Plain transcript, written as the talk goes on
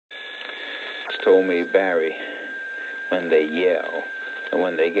told me, Barry, when they yell, and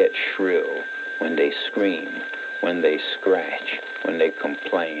when they get shrill, when they scream, when they scratch, when they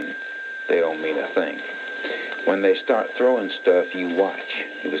complain, they don't mean a thing. When they start throwing stuff, you watch.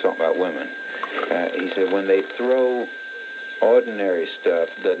 He was talking about women. He said, when they throw ordinary stuff,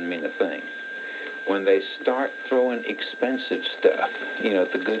 doesn't mean a thing. When they start throwing expensive stuff, you know,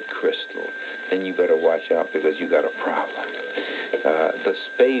 the good crystal, then you better watch out because you got a problem. The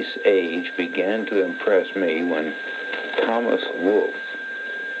space age began to impress me when Thomas Wolfe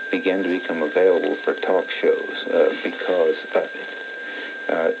began to become available for talk shows because of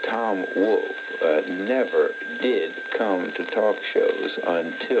it. Tom Wolfe never did come to talk shows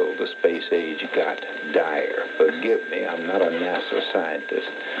until the space age got dire. Forgive me, I'm not a NASA scientist.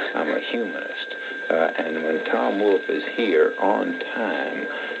 I'm a humanist. And when Tom Wolfe is here on time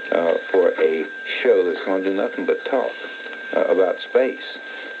for a show that's going to do nothing but talk about space,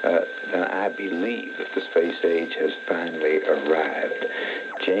 then I believe that the space age has finally arrived.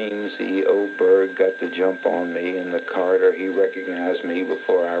 James E. Oberg got the jump on me in the corridor. He recognized me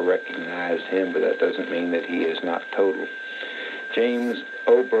before I recognized him, but that doesn't mean that he is not total. James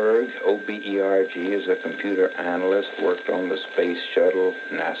Oberg, O-B-E-R-G, is a computer analyst, worked on the space shuttle,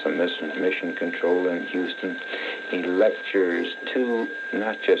 NASA mission control in Houston. He lectures to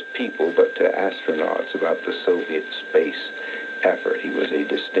not just people, but to astronauts about the Soviet space effort. He was a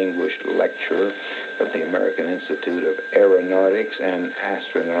distinguished lecturer of the American Institute of Aeronautics and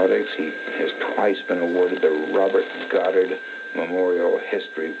Astronautics. He has twice been awarded the Robert Goddard Memorial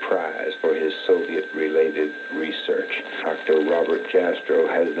History Prize for his Soviet-related research. Dr. Robert Jastrow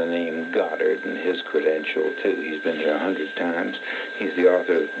has the name Goddard in his credential, too. He's been here 100 times. He's the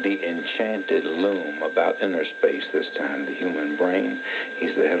author of The Enchanted Loom, about inner space, this time the human brain.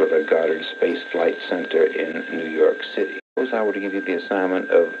 He's the head of the Goddard Space Flight Center in New York City. Suppose I were to give you the assignment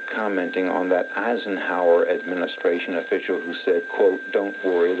of commenting on that Eisenhower administration official who said, quote, "Don't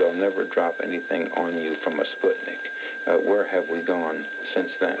worry, they'll never drop anything on you from a Sputnik." Where have we gone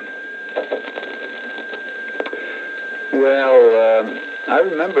since then? Well, I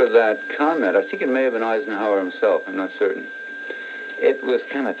remember that comment. I think it may have been Eisenhower himself. I'm not certain. It was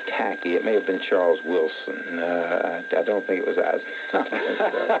kind of tacky. It may have been Charles Wilson. I don't think it was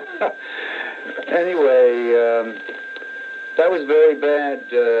Eisenhower. Anyway, that was very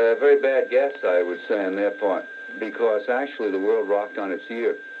bad guess, I would say, on their part, because actually the world rocked on its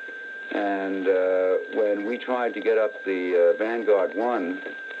ear. And when we tried to get up the Vanguard 1,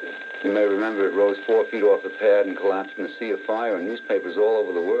 you may remember it rose 4 feet off the pad and collapsed in a sea of fire, and newspapers all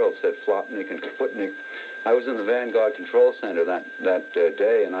over the world said Flopnik and Kaputnik. I was in the Vanguard Control Center that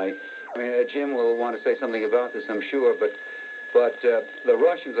day, and I mean, Jim will want to say something about this, I'm sure, but the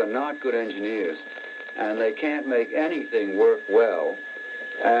Russians are not good engineers, and they can't make anything work well.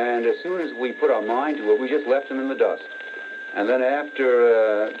 And as soon as we put our mind to it, we just left them in the dust. And then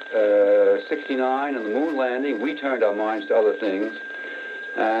after 69 and the moon landing, we turned our minds to other things.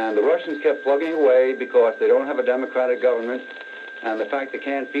 And the Russians kept plugging away because they don't have a democratic government. And the fact they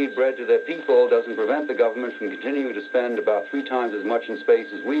can't feed bread to their people doesn't prevent the government from continuing to spend about 3 times as much in space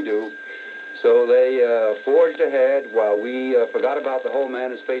as we do. So they forged ahead while we forgot about the whole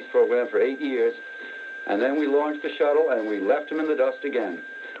man in space program for 8 years. And then we launched the shuttle and we left them in the dust again.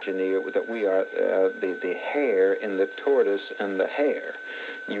 That we are the hare in the tortoise and the hare.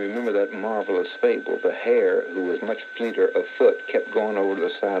 You remember that marvelous fable, the hare, who was much fleeter of foot, kept going over to the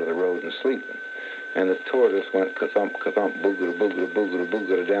side of the road and sleeping. And the tortoise went ka-thump, ka-thump, boogada, boogada, boogada,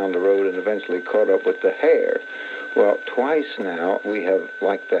 boogada down the road and eventually caught up with the hare. Well, twice now we have,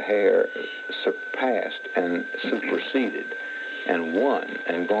 like the hare, surpassed and superseded and won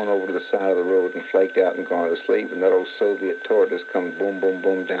and gone over to the side of the road and flaked out and gone to sleep, and that old Soviet tortoise comes boom, boom,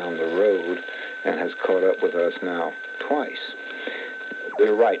 boom down the road and has caught up with us now twice.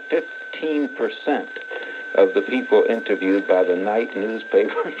 You're right, 15% of the people interviewed by the night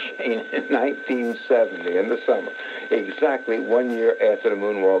newspaper chain in 1970 in the summer, exactly 1 year after the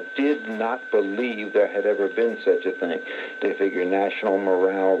moonwalk, did not believe there had ever been such a thing. They figured national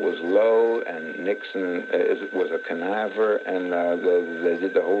morale was low and Nixon was a conniver, and they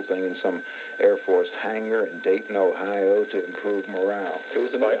did the whole thing in some Air Force hangar in Dayton, Ohio to improve morale. It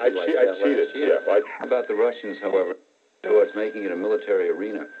was I cheated. Yeah. How about the Russians, however, towards making it a military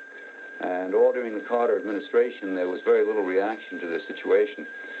arena? And all during the Carter administration, there was very little reaction to this situation.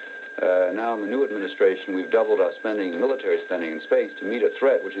 Now in the new administration, we've doubled our spending, military spending in space, to meet a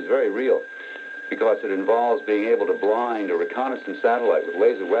threat which is very real, because it involves being able to blind a reconnaissance satellite with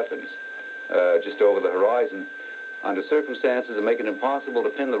laser weapons just over the horizon under circumstances that make it impossible to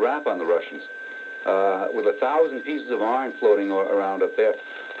pin the rap on the Russians. With 1,000 pieces of iron floating around up there,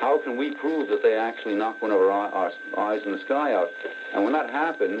 how can we prove that they actually knock one of our eyes in the sky out? And when that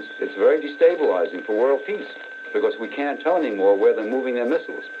happens, it's very destabilizing for world peace, because we can't tell anymore where they're moving their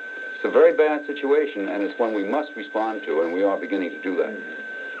missiles. It's a very bad situation, and it's one we must respond to, and we are beginning to do that.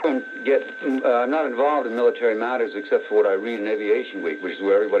 I'm not involved in military matters except for what I read in Aviation Week, which is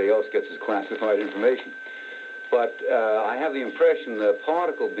where everybody else gets his classified information. But I have the impression the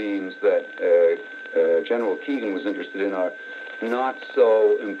particle beams that General Keegan was interested in are not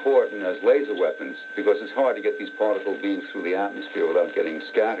so important as laser weapons, because it's hard to get these particle beams through the atmosphere without getting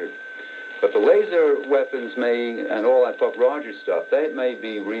scattered. But the laser weapons may, and all that Buck Rogers stuff, that may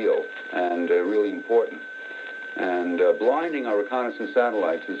be real and really important. And blinding our reconnaissance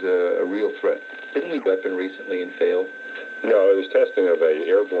satellites is a real threat. Didn't the weapon recently fail? No, it was testing of an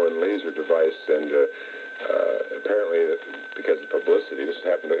airborne laser device, and apparently, because of publicity, this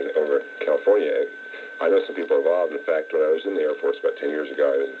happened over California. I know some people involved. In fact, when I was in the Air Force about 10 years ago,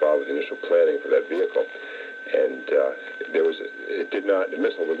 I was involved with the initial planning for that vehicle. And the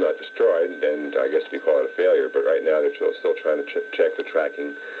missile was not destroyed, and I guess we call it a failure, but right now they're still trying to check the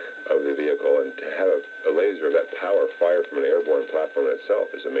tracking of the vehicle, and to have a laser of that power fire from an airborne platform itself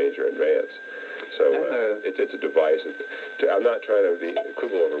is a major advance. So it's a device. I'm not trying to be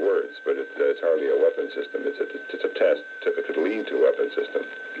quibble over words, but it's hardly a weapon system. It's a test that could lead to a weapon system.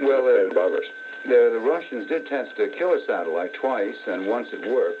 Well, and bombers. The Russians did test a killer satellite twice, and once it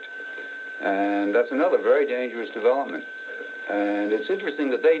worked. And that's another very dangerous development. And it's interesting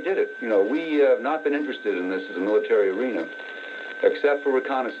that they did it. You know, we have not been interested in this as a military arena, except for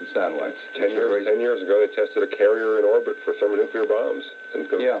reconnaissance satellites. 10 years ago, they tested a carrier in orbit for thermonuclear bombs. And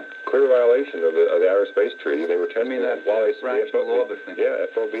yeah. Clear violation of the Outer Space Treaty. They were testing that while they fractional orbit thing. Yeah,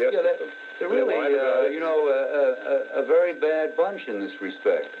 FOBS system. They're really, a very bad bunch in this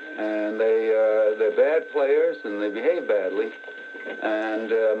respect. And they're bad players, and they behave badly.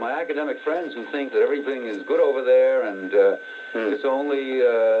 And my academic friends who think that everything is good over there and it's only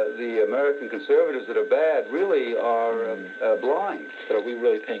the American conservatives that are bad really are blind. But are we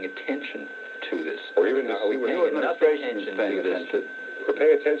really paying attention to this? Or even to see what the administration is paying attention? We're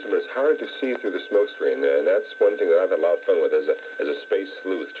paying attention, but it's hard to see through the smoke screen, and that's one thing that I've had a lot of fun with as a space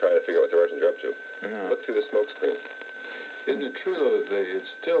sleuth, trying to figure out what the Russians are up to. Look through the smoke screen. Isn't it true, though, that it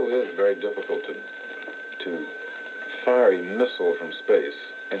still is very difficult to fire a missile from space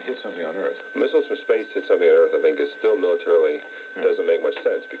and hit something on Earth? Missiles from space hit something on Earth, I think, is still militarily doesn't make much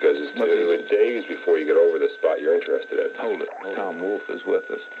sense, because it's days before you get over the spot you're interested in. Hold it. Tom Wolfe is with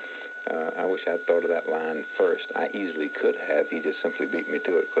us. I wish I'd thought of that line first. I easily could have. He just simply beat me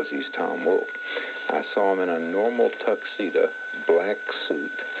to it because he's Tom Wolfe. I saw him in a normal tuxedo, black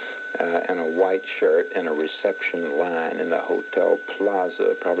suit, and a white shirt and a reception line in the Hotel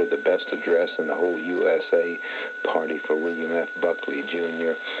Plaza, probably the best address in the whole USA, party for William F. Buckley,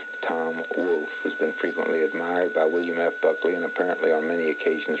 Jr. Tom Wolfe, who's been frequently admired by William F. Buckley and apparently on many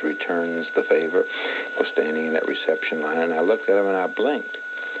occasions returns the favor, was standing in that reception line, and I looked at him and I blinked.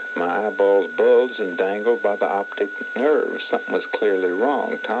 My eyeballs bulged and dangled by the optic nerve. Something was clearly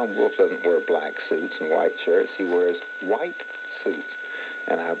wrong. Tom Wolfe doesn't wear black suits and white shirts. He wears white suits.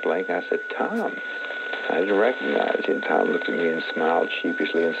 And I blinked. I said, Tom, I didn't recognize you. And Tom looked at me and smiled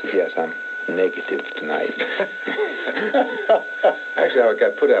sheepishly and said, yes, I'm negative tonight. Actually, I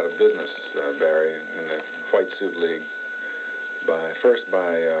got put out of business, Barry, in the White Suit League by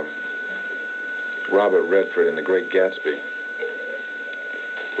Robert Redford in The Great Gatsby,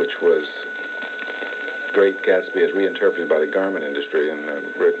 which was Great Gatsby as reinterpreted by the garment industry, and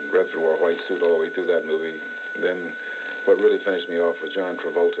Redford wore a white suit all the way through that movie. Then what really finished me off was John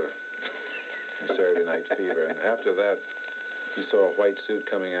Travolta in Saturday Night Fever, and after that, you saw a white suit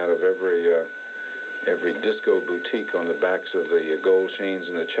coming out of every disco boutique on the backs of the gold chains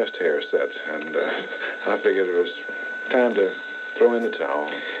and the chest hair set, and I figured it was time to throw in the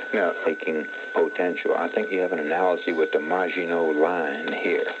towel. Now, taking potential, I think you have an analogy with the Maginot Line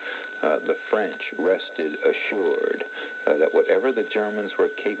here. The French rested assured that whatever the Germans were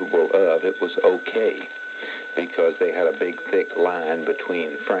capable of, it was okay, because they had a big, thick line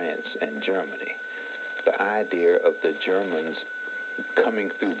between France and Germany. The idea of the Germans coming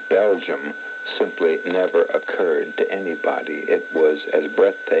through Belgium simply never occurred to anybody. It was as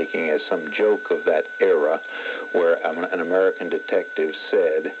breathtaking as some joke of that era where an American detective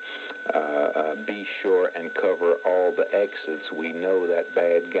said, be sure and cover all the exits. We know that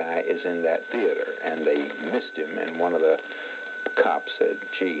bad guy is in that theater. And they missed him, and one of the cops said,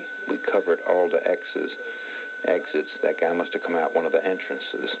 gee, we covered all the exits. That guy must have come out one of the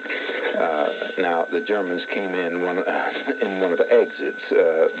entrances. Now, the Germans came in one of the exits,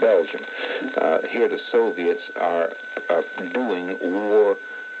 Belgium. Here the Soviets are doing war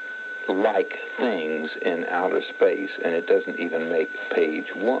like things in outer space, and it doesn't even make page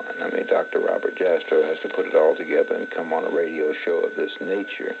one. I mean, Dr. Robert Jastrow has to put it all together and come on a radio show of this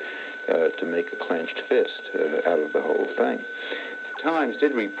nature to make a clenched fist out of the whole thing. The Times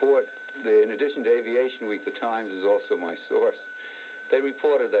did report, in addition to Aviation Week, the Times is also my source. They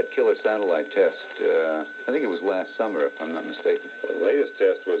reported that killer satellite test, I think it was last summer, if I'm not mistaken. Well, the latest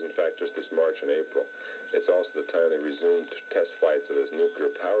test was, in fact, just this March and April. It's also the time they resumed test flights of this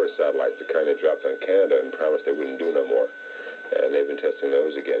nuclear power satellite, the kind they dropped on Canada and promised they wouldn't do no more. And they've been testing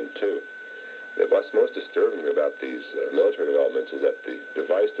those again, too. What's most disturbing about these military developments is that the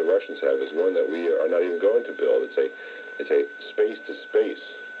device the Russians have is one that we are not even going to build. It's a space-to-space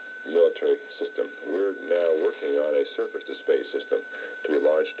military system. We're now working on a surface-to-space system to be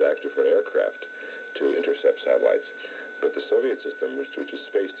launched actually for an aircraft to intercept satellites. But the Soviet system, which is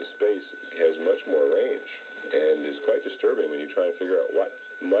space-to-space, has much more range and is quite disturbing when you try and figure out what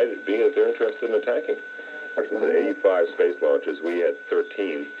might it be that they're interested in attacking. Actually, the 85 space launches, we had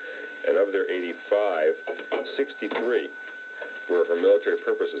 13, and of their 85, 63 were for military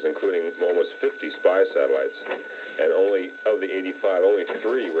purposes, including almost 50 spy satellites. And only of the 85, only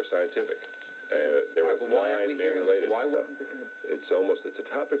 3 were scientific. There were 9 man-related stuff. It's a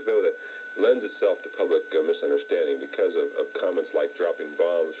topic, though, that lends itself to public misunderstanding because of comments like dropping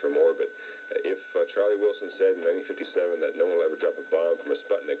bombs from orbit. If Charlie Wilson said in 1957 that no one will ever drop a bomb from a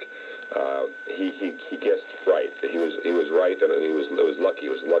Sputnik, he guessed right. He was right, and it was lucky.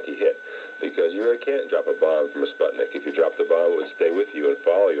 It was a lucky hit, because you really can't drop a bomb from a Sputnik. If you drop the bomb, it would stay with you and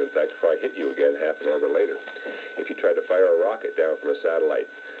follow you. In fact, probably hit you again half an hour later. If you tried to fire a rocket down from a satellite,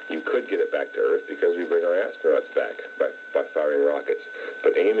 you could get it back to Earth because we bring our astronauts back by firing rockets.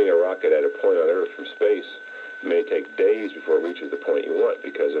 But aiming a rocket at a point on Earth from space may take days before it reaches the point you want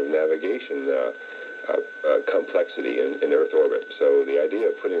because of navigation complexity in Earth orbit. So the idea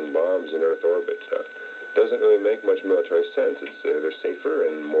of putting bombs in Earth orbit doesn't really make much military sense. They're safer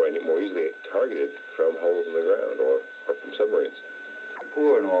and more easily targeted from holes in the ground or from submarines.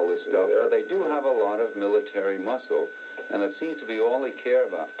 Poor and all this stuff, but they do have a lot of military muscle, and that seems to be all they care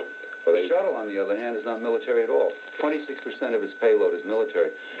about. Well, the shuttle, on the other hand, is not military at all. 26% of its payload is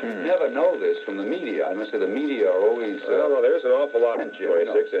military. You never know this from the media. I must say the media are always... well, there's an awful lot of 26,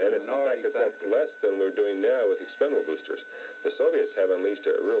 and in fact, that's less than we're doing now with expendable boosters. The Soviets have unleashed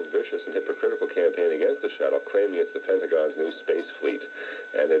a real vicious and hypocritical campaign against the shuttle, claiming it's the Pentagon's new space fleet,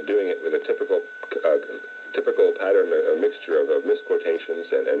 and they're doing it with a typical pattern, a mixture of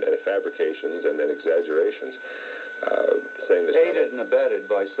misquotations and fabrications and then exaggerations. Saying this aided and abetted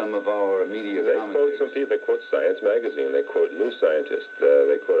by some of our media commentators. They quote some people. They quote Science magazine. They quote new scientists.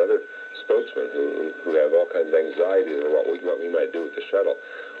 They quote other spokesmen who have all kinds of anxiety over what we might do with the shuttle.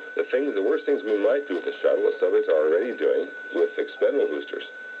 The worst things we might do with the shuttle, the Soviets are already doing with expendable boosters.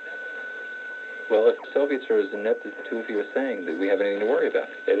 Well, if the Soviets are as inept as the two of you are saying, that we have anything to worry about.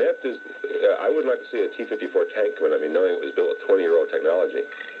 Inept is... I would like to see a T-54 tank come in. I mean, knowing it was built with 20-year-old technology.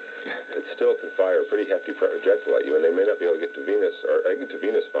 It still can fire a pretty hefty projectile at you, and they may not be able to get to Venus, or they can get to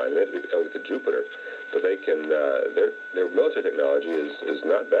Venus fine, they may not be able to get to Jupiter, but they can, their military technology is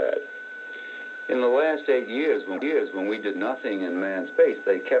not bad. In the last 8 years, when we did nothing in manned space,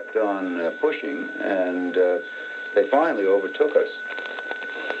 they kept on pushing, and they finally overtook us.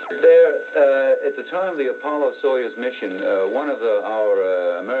 At the time of the Apollo-Soyuz mission, one of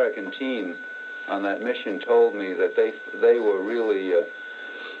our American team on that mission told me that they were really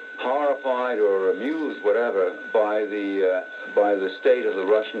horrified or amused, whatever, by the state of the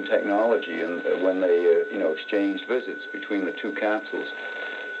Russian technology, and when they exchanged visits between the two capsules.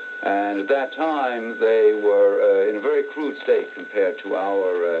 And at that time, they were in a very crude state compared to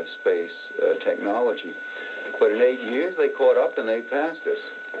our space technology. But in 8 years, they caught up and they passed us.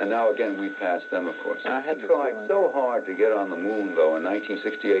 And now, again, we passed them, of course. I had tried so hard to get on the moon, though, in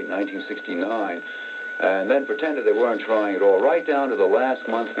 1968, 1969, and then pretended they weren't trying at all. Right down to the last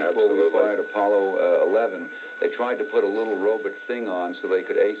month before we fired Apollo 11, they tried to put a little robot thing on so they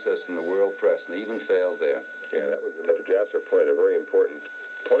could ace us in the world press, and they even failed there. Yeah, that was Dr. Jastrow point, a very important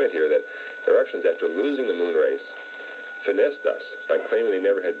point here, that the Russians, after losing the moon race, finessed us by claiming they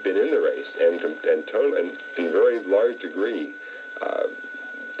never had been in the race, and in very large degree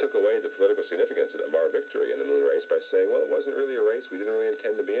took away the political significance of our victory in the moon race by saying, well, it wasn't really a race, we didn't really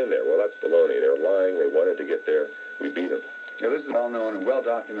intend to be in there. Well, that's baloney. They were lying, they wanted to get there, we beat them. Yeah, this is a well-known and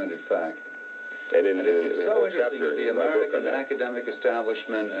well-documented fact. And it's so interesting that the American academic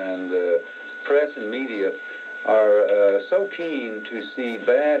establishment and the press and media are so keen to see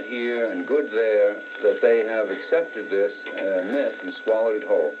bad here and good there that they have accepted this myth and swallowed it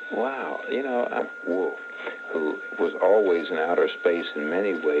whole. Wow, Wolfe, who was always in outer space in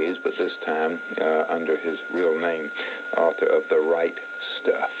many ways, but this time under his real name, author of The Right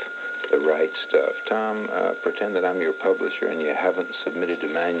Stuff. The Right Stuff. Tom, pretend that I'm your publisher and you haven't submitted a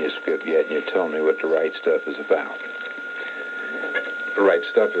manuscript yet, and you're telling me what The Right Stuff is about. The Right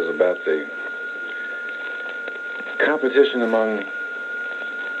Stuff is about the competition among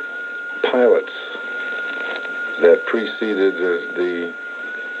pilots that preceded the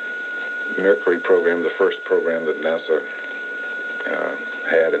Mercury program, the first program that NASA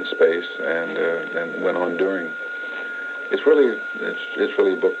had in space, and then went on during. It's really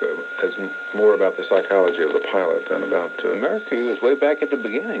a book that's more about the psychology of the pilot than about... Mercury was way back at the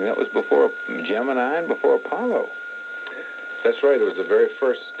beginning. That was before Gemini and before Apollo. That's right. It was the very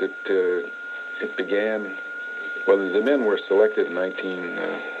first. It began... Well, the men were selected in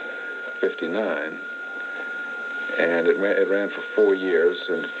 1959, and it ran for 4 years,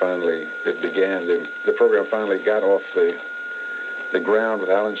 and finally it began. The program finally got off the ground with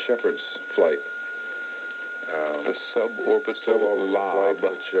Alan Shepard's flight. The suborbital lob,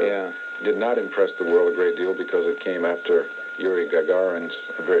 flight, which did not impress the world a great deal because it came after Yuri Gagarin's,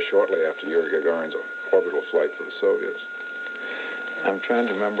 very shortly after Yuri Gagarin's orbital flight for the Soviets. I'm trying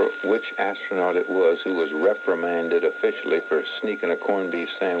to remember which astronaut it was who was reprimanded officially for sneaking a corned beef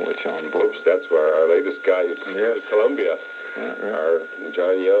sandwich on board. Oops, that's where our latest guy who's in Columbia, our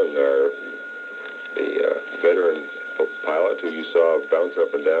John Young, the veteran pilot who you saw bounce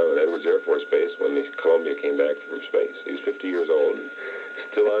up and down at Edwards Air Force Base when the Columbia came back from space. He was 50 years old,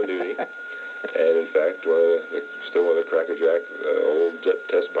 still on duty, and in fact, still one of the crackerjack old jet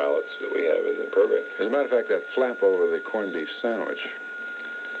test pilots that we have in the program. As a matter of fact, that flap over the corned beef sandwich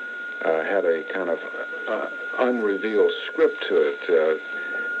had a kind of unrevealed script to it.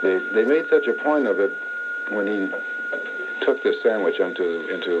 They made such a point of it when he took this sandwich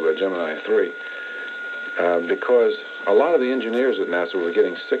into Gemini 3, because a lot of the engineers at NASA were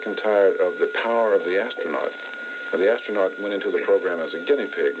getting sick and tired of the power of the astronaut. The astronaut went into the program as a guinea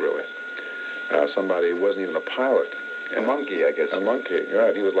pig, really. Somebody who wasn't even a pilot. A monkey, I guess. A monkey,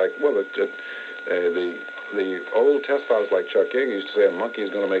 right. He was like, well, the old test pilots like Chuck Yeager used to say a monkey is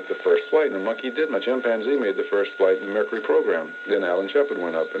going to make the first flight, and a monkey didn't. A chimpanzee made the first flight in the Mercury program. Then Alan Shepard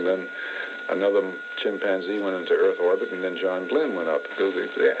went up, and then another chimpanzee went into Earth orbit, and then John Glenn went up. Because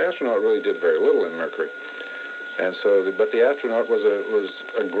the astronaut really did very little in Mercury. And so, but the astronaut was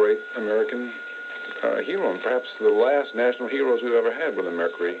a great American hero, and perhaps the last national heroes we've ever had were the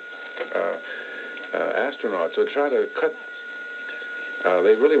Mercury astronauts. So try to cut.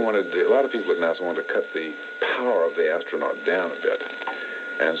 They really wanted. A lot of people at NASA wanted to cut the power of the astronaut down a bit,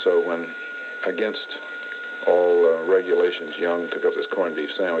 and so when, against all regulations, Young took up this corned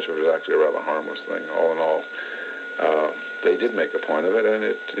beef sandwich, which was actually a rather harmless thing. All in all, they did make a point of it,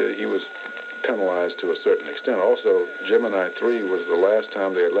 and he was penalized to a certain extent. Also, Gemini 3 was the last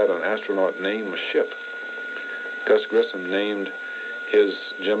time they had let an astronaut name a ship. Gus Grissom named his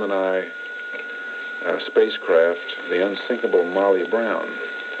Gemini spacecraft the unsinkable Molly Brown.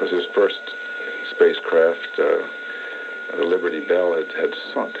 It was his first spacecraft. The Liberty Bell had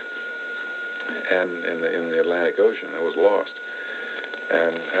sunk, and in the Atlantic Ocean, it was lost.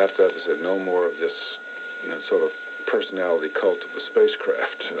 And after that, they said no more of this sort of personality cult of the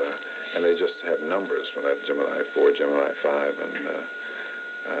spacecraft. And they just had numbers from that Gemini 4, Gemini 5,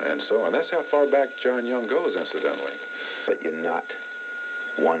 and so on. That's how far back John Young goes, incidentally. But you're not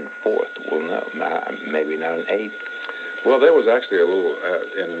 1/4. Well, no, maybe not an eighth. Well, there was actually a little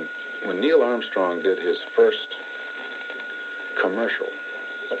when Neil Armstrong did his first commercial.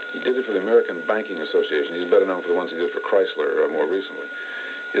 He did it for the American Banking Association. He's better known for the ones he did for Chrysler more recently.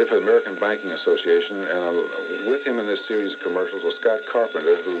 He did it for the American Banking Association, and with him in this series of commercials was Scott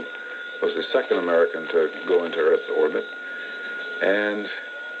Carpenter, who was the second American to go into Earth orbit, and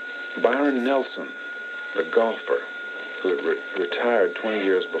Byron Nelson, the golfer, who had retired 20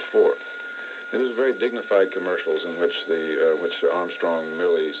 years before. It was very dignified commercials in which Armstrong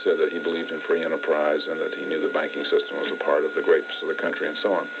merely said that he believed in free enterprise and that he knew the banking system was a part of the greatness of the country and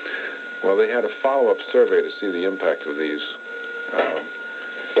so on. Well, they had a follow-up survey to see the impact of these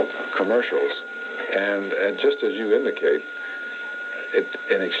commercials, and just as you indicate,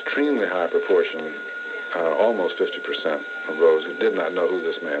 an extremely high proportion, almost 50% of those who did not know who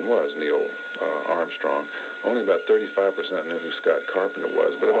this man was, Neil Armstrong. Only about 35% knew who Scott Carpenter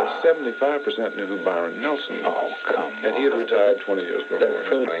was, but about 75% knew who Byron Nelson was. Oh, come on. And he had retired 20 years before.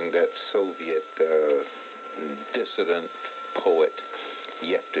 That Soviet dissident poet,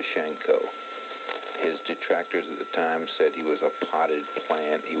 Yevtushenko, his detractors at the time said he was a potted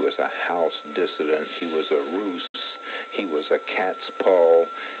plant, he was a house dissident, he was a ruse, he was a cat's paw,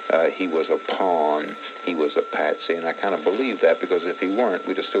 he was a pawn, he was a patsy, and I kind of believe that, because if he weren't,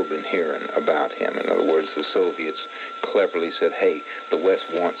 we'd have still been hearing about him. In other words, the Soviets cleverly said, hey, the West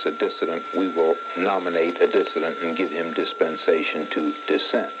wants a dissident, we will nominate a dissident and give him dispensation to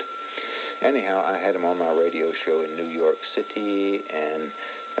dissent. Anyhow, I had him on my radio show in New York City, and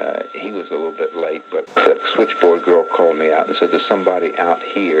he was a little bit late, but the switchboard girl called me out and said, there's somebody out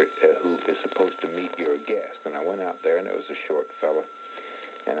here who is supposed to meet your guest. And I went out there, and there was a short fella.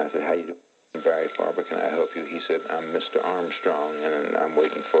 And I said, how you doing, Barry Farber? Can I help you? He said, I'm Mr. Armstrong, and I'm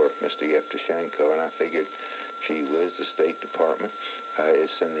waiting for Mr. Yevtushenko. And I figured, gee whiz, the State Department is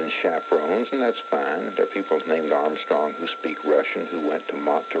sending chaperones, and that's fine. There are people named Armstrong who speak Russian who went to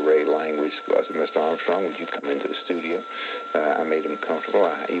Monterey Language School. I said, Mr. Armstrong, would you come into the studio? I made him comfortable.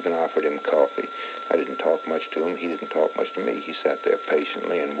 I even offered him coffee. I didn't talk much to him. He didn't talk much to me. He sat there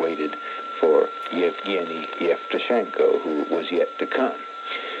patiently and waited for Yevgeny Yevtushenko, who was yet to come.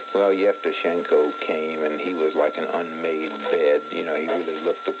 Well, Yevtushenko came, and he was like an unmade bed. You know, he really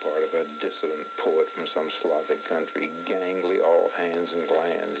looked the part of a dissident poet from some Slavic country, gangly, all hands and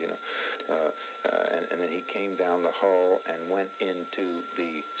glands, you know. And then he came down the hall and went into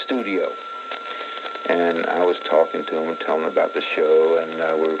the studio. And I was talking to him, telling him about the show, and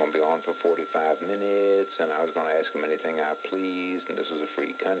we were going to be on for 45 minutes, and I was going to ask him anything I pleased, and this was a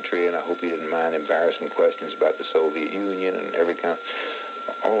free country, and I hope he didn't mind embarrassing questions about the Soviet Union and every kind of...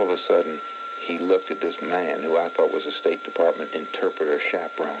 All of a sudden, he looked at this man who I thought was a State Department interpreter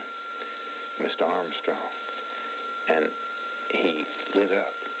chaperone, Mr. Armstrong, and he lit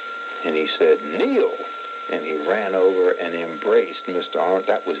up, and he said, Neil, and he ran over and embraced Mr. Armstrong.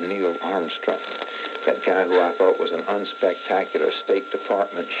 That was Neil Armstrong, that guy who I thought was an unspectacular State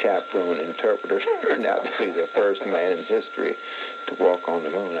Department chaperone interpreter turned out to be the first man in history to walk on the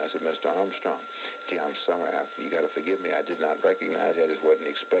moon. I said, Mr. Armstrong, gee, I'm sorry. You got to forgive me. I did not recognize you. I just wasn't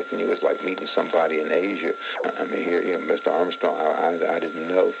expecting you. It was like meeting somebody in Asia. I mean, here, you know, Mr. Armstrong, I didn't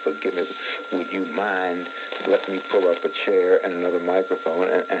know. Forgive me. Would you mind letting me pull up a chair and another microphone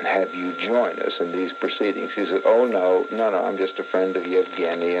and have you join us in these proceedings? He said, oh, no, I'm just a friend of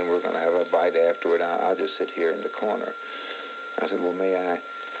Yevgeny, and we're going to have a bite afterward. I'll just sit here in the corner. I said, well, may I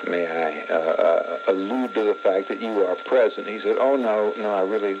allude to the fact that you are present? He said, oh, no, I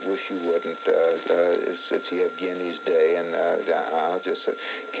really wish you wouldn't. It's Yevgeny's day, and I'll just say,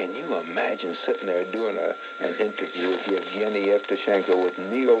 can you imagine sitting there doing an interview with Yevgeny Yevtushenko with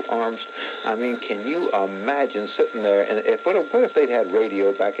Neil Armstrong? I mean, can you imagine sitting there, and what if they'd had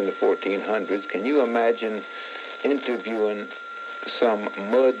radio back in the 1400s? Can you imagine interviewing some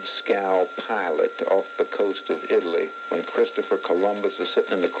mud scow pilot off the coast of Italy when Christopher Columbus is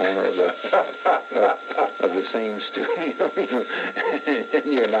sitting in the corner of the same studio,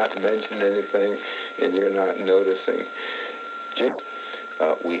 and you're not mentioning anything, and you're not noticing.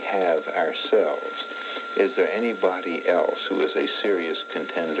 We have ourselves. Is there anybody else who is a serious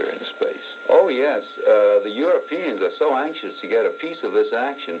contender in space? Oh, yes. The Europeans are so anxious to get a piece of this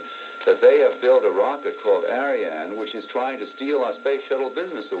action that they have built a rocket called Ariane, which is trying to steal our space shuttle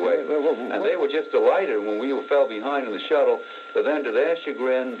business away. And they were just delighted when we fell behind in the shuttle, but then to their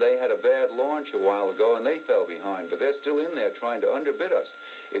chagrin, they had a bad launch a while ago, and they fell behind. But they're still in there trying to underbid us.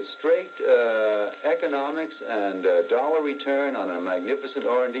 It's straight economics and dollar return on a magnificent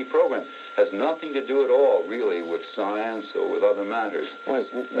R&D program. Has nothing to do at all, really, with science or with other matters.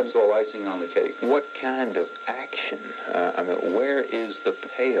 That's all icing on the cake. What kind of action? I mean, where is the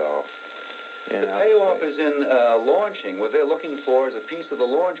payoff? The payoff is in launching. What they're looking for is a piece of the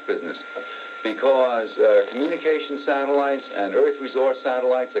launch business, because communication satellites and Earth resource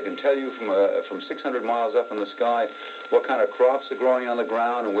satellites that can tell you from 600 miles up in the sky what kind of crops are growing on the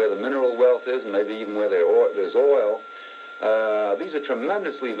ground and where the mineral wealth is, and maybe even where there's oil. These are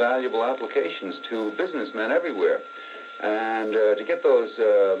tremendously valuable applications to businessmen everywhere. And to get those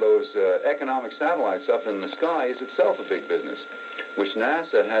economic satellites up in the sky is itself a big business, which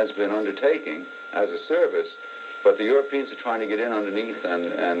NASA has been undertaking as a service, but the Europeans are trying to get in underneath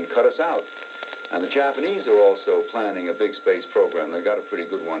and cut us out. And the Japanese are also planning a big space program. They've got a pretty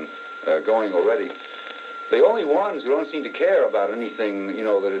good one going already. The only ones who don't seem to care about anything,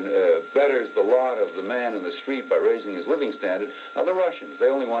 that betters the lot of the man in the street by raising his living standard are the Russians. They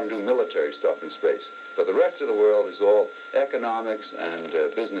only want to do military stuff in space. But the rest of the world is all economics and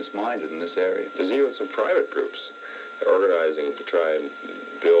business-minded in this area. There's even some private groups organizing to try and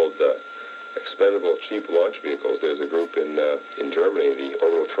build expendable, cheap launch vehicles. There's a group in Germany, the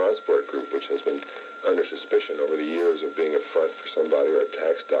Orbital Transport Group, which has been under suspicion over the years of being a front for somebody or a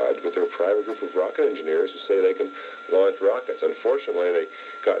tax dodge, but they're a private group of rocket engineers who say they can launch rockets. Unfortunately, they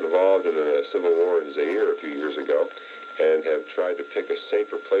got involved in a civil war in Zaire a few years ago, and have tried to pick a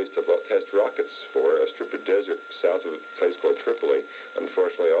safer place to test rockets for, a strip of desert south of a place called Tripoli.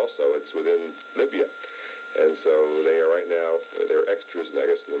 Unfortunately, also, it's within Libya. And so they are right now, they're extras, I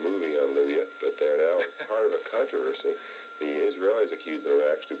guess, in the movie on Libya, but they're now part of a controversy. The Israelis accuse them of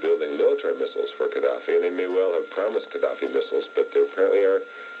actually building military missiles for Gaddafi, and they may well have promised Gaddafi missiles, but they apparently are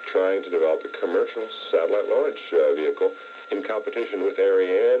trying to develop a commercial satellite launch vehicle in competition with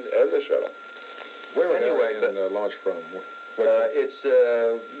Ariane and the shuttle. Where would Anyway, Ariane launch from? It's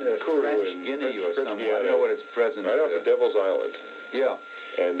French Guinea or somewhere. I don't know what its present. Right off the Devil's Island. Yeah.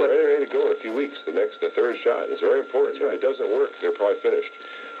 And they're ready to go in a few weeks. The third shot is very important. If it doesn't work, they're probably finished.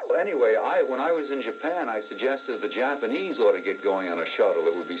 Well, anyway, when I was in Japan, I suggested the Japanese ought to get going on a shuttle.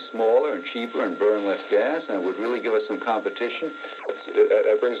 It would be smaller and cheaper and burn less gas, and it would really give us some competition.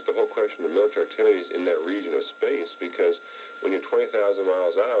 That brings up the whole question of military activities in that region of space, because when you're 20,000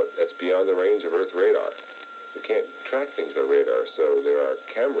 miles out, that's beyond the range of Earth radar. You can't track things by radar, so there are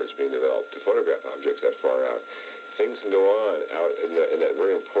cameras being developed to photograph objects that far out. Things can go on out in that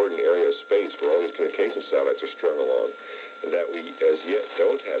very important area of space where all these communication satellites are strung along that we as yet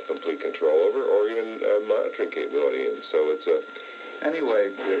don't have complete control over or even monitoring capability in. So it's Anyway,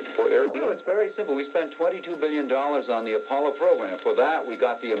 important area. well, it's very simple. We spent $22 billion on the Apollo program. For that, we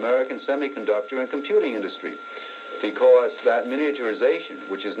got the American semiconductor and computing industry, because that miniaturization,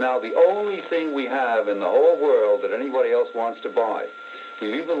 which is now the only thing we have in the whole world that anybody else wants to buy.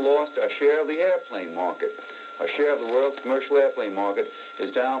 We've even lost our share of the airplane market. Our share of the world's commercial airplane market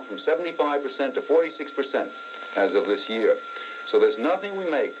is down from 75% to 46% as of this year. So there's nothing we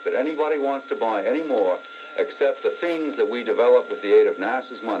make that anybody wants to buy anymore except the things that we develop with the aid of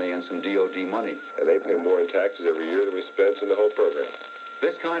NASA's money and some DOD money. And they pay more in taxes every year than we spent in the whole program.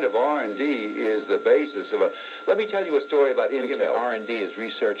 This kind of R&D is the basis of a... Let me tell you a story about Intel. R&D is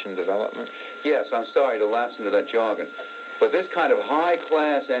research and development? Yes, I'm sorry to lapse into that jargon. But this kind of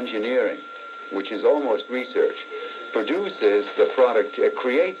high-class engineering, which is almost research, produces the product,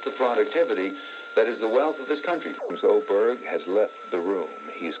 creates the productivity that is the wealth of this country. Oberg has left the room.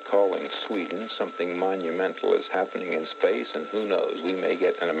 He's calling Sweden. Something monumental is happening in space, and who knows, we may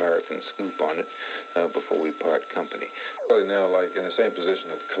get an American scoop on it before we part company. Really now, like in the same position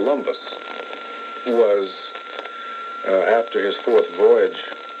that Columbus was after his fourth voyage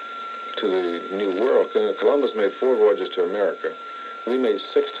to the New World. Columbus made 4 voyages to America. We made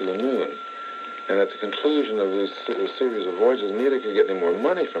 6 to the moon. And at the conclusion of this series of voyages, neither could get any more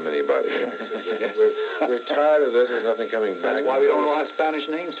money from anybody. We're tired of this. There's nothing coming back. That's why we don't all have Spanish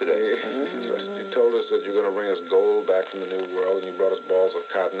names today. You told us that you're going to bring us gold back from the New World, and you brought us balls of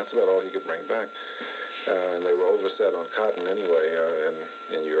cotton. That's about all he could bring back. And they were overset on cotton anyway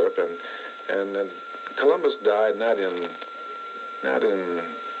in Europe. And Columbus died not in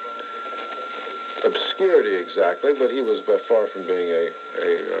obscurity exactly, but he was by far from being a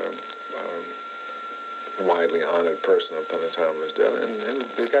widely honored person upon the time of his death. And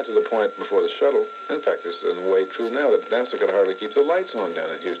it got to the point before the shuttle, in fact, it's in a way true now, that NASA could hardly keep the lights on down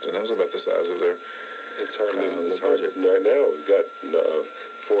in Houston. That was about the size of their It's hard right now. We've got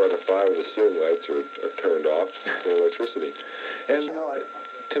 4 out of 5 of the ceiling lights are turned off for electricity. And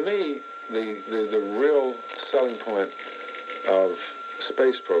to me, the real selling point of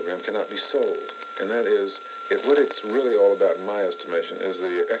space program cannot be sold, and that is what it's really all about, in my estimation, is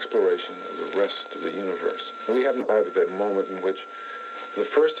the exploration of the rest of the universe. We haven't arrived at that moment in which, for the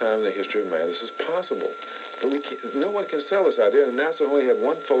first time in the history of man, this is possible. But no one can sell this idea, and NASA only had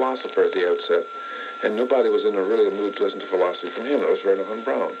one philosopher at the outset, and nobody was in a really mood to listen to philosophy from him. That was Werner von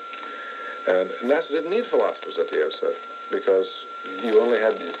Braun. And NASA didn't need philosophers at the outset, because you only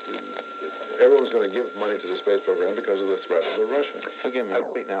had... Everyone was going to give money to the space program because of the threat of the Russians. Forgive me,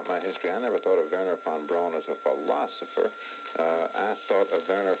 I'm beating out my history. I never thought of Werner von Braun as a philosopher. I thought of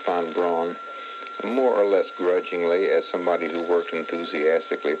Werner von Braun more or less grudgingly as somebody who worked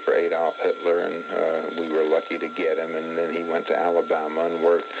enthusiastically for Adolf Hitler, and we were lucky to get him, and then he went to Alabama and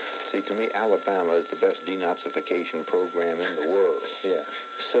worked. See, to me, Alabama is the best denazification program in the world. Yeah.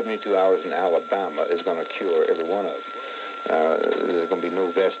 72 hours in Alabama is going to cure every one of them. There's going to be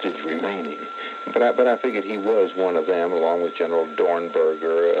no vestige remaining. But I figured he was one of them, along with General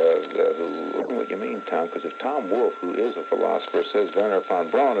Dornberger, who... What do you mean, Tom? Because if Tom Wolfe, who is a philosopher, says Werner von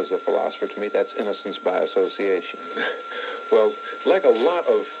Braun is a philosopher, to me that's innocence by association. Well, like a lot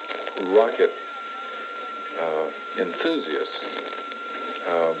of rocket enthusiasts,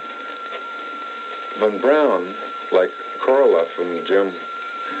 von Braun, like Korolev, whom Jim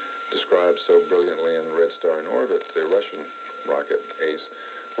described so brilliantly in Red Star in Orbit, the Russian rocket ace,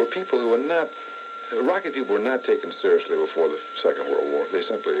 were people who were not... Rocket people were not taken seriously before the Second World War. They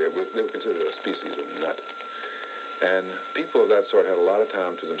were considered a species of nut. And people of that sort had a lot of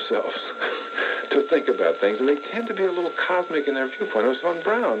time to themselves to think about things, and they tend to be a little cosmic in their viewpoint. It was Von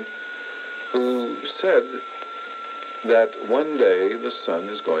Braun who said that one day the sun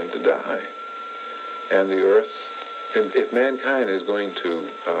is going to die, and the earth, if mankind is going to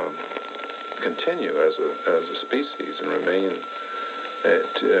continue as a species and remain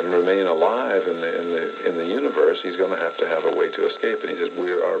alive in the universe, he's going to have a way to escape. And he says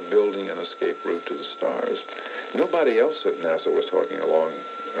we are building an escape route to the stars. Nobody else at NASA was talking along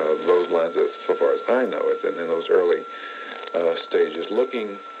those lines, so far as I know it, and in those early stages,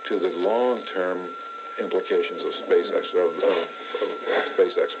 looking to the long-term implications of space exploration.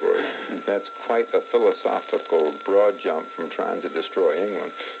 That's quite a philosophical broad jump from trying to destroy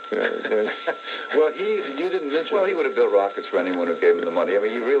England. Well, you didn't mention. Well, he would have built rockets for anyone who gave him the money. I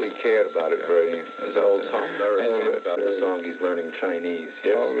mean, he really cared about it very. There's an old Tom Merritt about the song he's learning Chinese.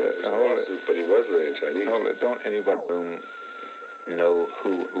 Yes, Hold it. but he was learning Chinese. Hold it. Don't anybody know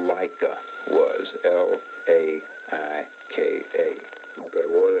who Laika was? L-A-I-K-A. I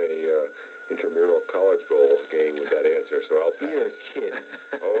won a intramural college bowl game with that answer, so I'll pass. You're a kid.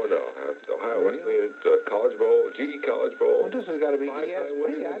 Oh, no. Ohio Wesleyan College Bowl, GE College Bowl. Well, this has got to be Five-time ESP.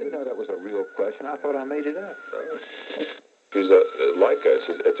 winner. I didn't know that was a real question. I thought I made it up. He's a Laika.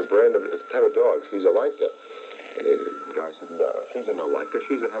 It's a brand of, it's a type of dog. He's a Laika. And the guy said, no, she's a no Laika.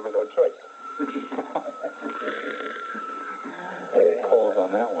 She's a have no choice. Calls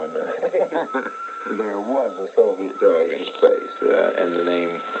on that one. There was a Soviet dog in space, and the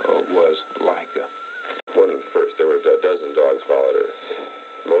name was Laika. One of the first. There were a dozen dogs followed her.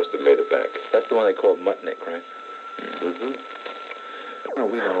 Most of them made it back. That's the one they called Mutnik, right? Mm-hmm. Well,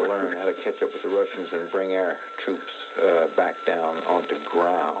 we're going to learn how to catch up with the Russians and bring our troops back down onto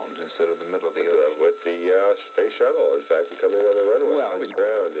ground instead of the middle of the ocean. With the space shuttle, in fact, coming on the runway. Well, the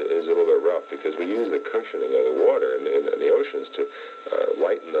ground is a little bit rough because we use the cushioning of the water in the oceans to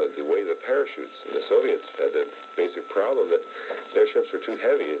lighten the weight of the parachutes. And the Soviets had the basic problem that their ships were too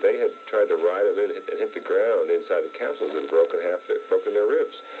heavy. They had tried to ride them in and hit the ground inside the capsules and broken their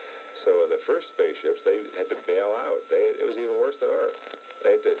ribs. So in the first spaceships, they had to bail out. It was even worse than ours.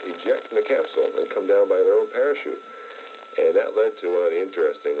 They had to eject from the capsule and come down by their own parachute. And that led to one of the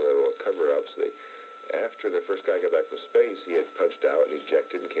interesting little cover-ups. After the first guy got back from space, he had punched out and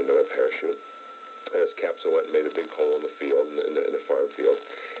ejected and came down by parachute. And his capsule went and made a big hole in the field, in the farm field.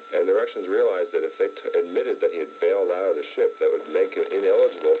 And the Russians realized that if they admitted that he had bailed out of the ship, that would make him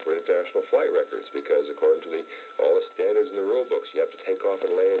ineligible for international flight records, because according to all the standards in the rule books, you have to take off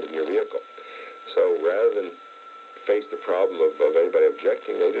and land in your vehicle. So rather than face the problem of anybody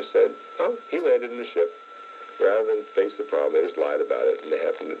objecting, they just said, oh, he landed in the ship. Rather than face the problem, they just lied about it.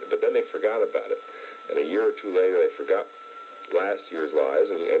 But then they forgot about it. And a year or two later, they forgot last year's lies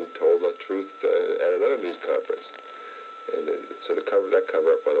and told the truth at another news conference. And so that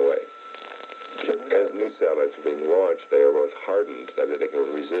cover-up went away. As new satellites are being launched, they are most hardened, that they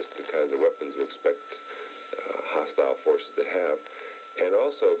can resist the kinds of weapons you expect hostile forces to have. And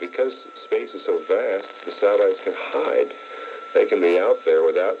also, because space is so vast, the satellites can hide. They can be out there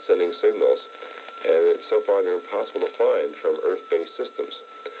without sending signals. And so far, they're impossible to find from Earth-based systems.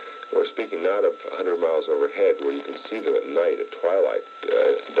 We're speaking not of 100 miles overhead, where you can see them at night, at twilight,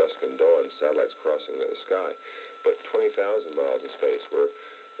 dusk and dawn, satellites crossing the sky, but 20,000 miles in space, where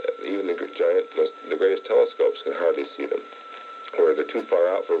even the greatest telescopes can hardly see them, where they're too far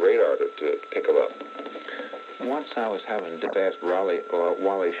out for radar to pick them up. Once I was having to ask Wally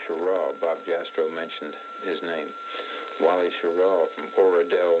Schirra. Bob Jastrow mentioned his name. Wally Schirra from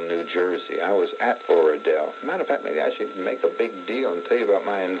Oradell, New Jersey. I was at Oradell. Matter of fact, maybe I should make a big deal and tell you about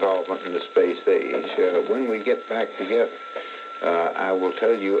my involvement in the space age. When we get back together, I will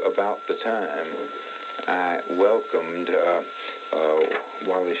tell you about the time I welcomed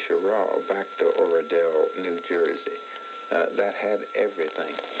Wally Schirra back to Oradell, New Jersey. That had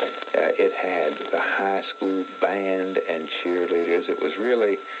everything. It had the high school band and cheerleaders. It was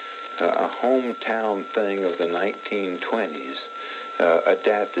really a hometown thing of the 1920s,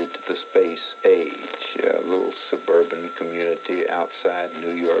 adapted to the space age. A little suburban community outside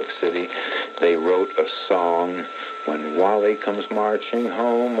New York City. They wrote a song, "When Wally Comes Marching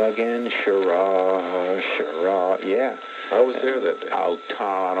Home Again, Shara, Shara." Yeah. I was there that day. Oh,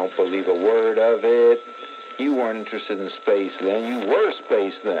 Tom, I don't believe a word of it. You weren't interested in space then. You were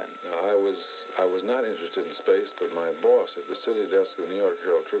space then. No, I was not interested in space, but my boss at the city desk of the New York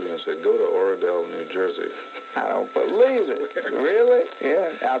Herald Tribune said, go to Oradell, New Jersey. I don't believe it. Really?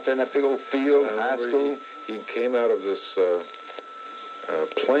 Yeah, out there in that big old field, high school. He came out of this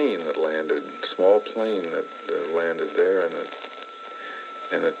plane that landed, small plane that landed there, and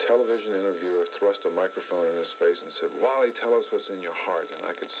and a television interviewer thrust a microphone in his face and said, "Wally, tell us what's in your heart." And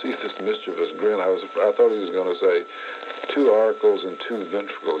I could see this mischievous grin. I thought he was going to say 2 auricles and 2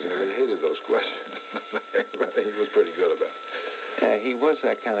 ventricles. You know, they hated those questions. But he was pretty good about it. Yeah, he was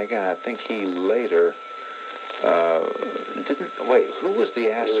that kind of guy. I think he later didn't. Wait, who was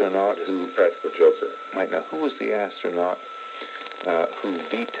the astronaut who? Practical Joker. Wait, now, who was the astronaut who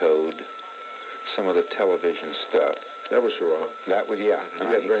vetoed some of the television stuff? That was Schirra. That was, yeah. He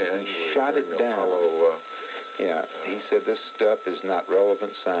got very angry. He shot it down. Yeah, he said this stuff is not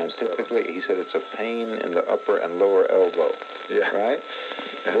relevant scientifically. He said it's a pain in the upper and lower elbow. Yeah. Right?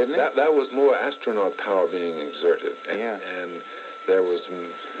 Didn't it? That was more astronaut power being exerted. Yeah. And there was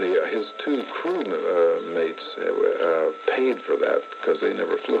his 2 crew mates paid for that because they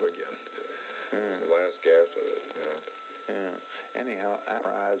never flew again. The last gasp of it. Yeah. Yeah. Anyhow, I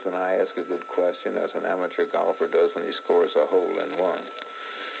rise when I ask a good question, as an amateur golfer does when he scores a hole-in-one.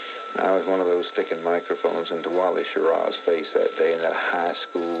 I was one of those sticking microphones into Wally Schirra's face that day in that high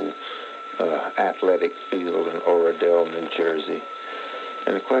school athletic field in Oradell, New Jersey.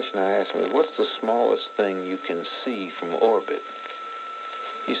 And the question I asked him was, what's the smallest thing you can see from orbit?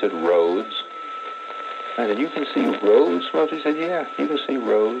 He said, roads. I said, you can see roads? He said, yeah, you can see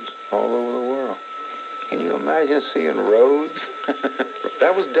roads all over the world. Can you imagine seeing roads?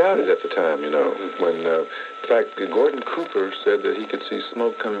 That was doubted at the time, you know, when, in fact, Gordon Cooper said that he could see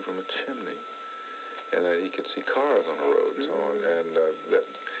smoke coming from a chimney, and that he could see cars on the road, and so on,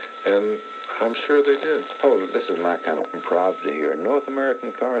 and I'm sure they did. Oh, this is my kind of from Pravda here, North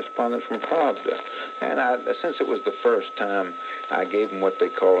American correspondent from Pravda. And since it was the first time, I gave him what they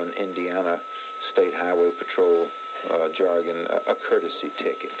call in Indiana State Highway Patrol jargon, a courtesy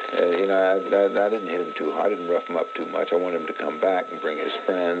ticket. You know, I didn't hit him too hard. I didn't rough him up too much. I wanted him to come back and bring his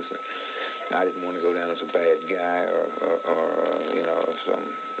friends. I didn't want to go down as a bad guy or you know,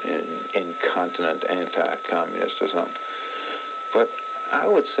 some incontinent anti-communist or something. But I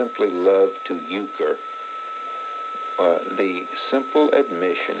would simply love to euchre the simple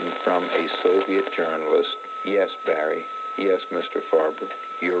admission from a Soviet journalist, yes, Barry, yes, Mr. Farber,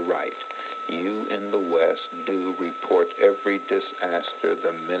 you're right. You in the West do report every disaster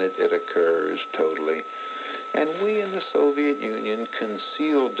the minute it occurs totally. And we in the Soviet Union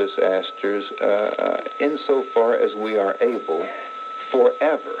conceal disasters insofar as we are able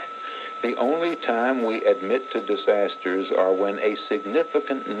forever. The only time we admit to disasters are when a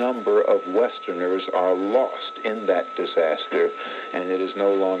significant number of Westerners are lost in that disaster, and it is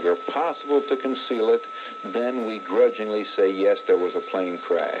no longer possible to conceal it. Then we grudgingly say, yes, there was a plane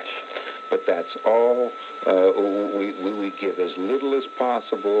crash. But that's all. We give as little as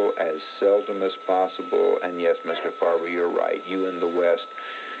possible, as seldom as possible. And yes, Mr. Farber, you're right. You in the West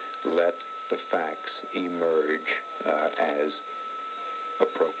let the facts emerge as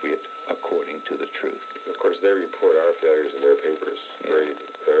appropriate according to the truth. Of course, they report our failures in their papers very,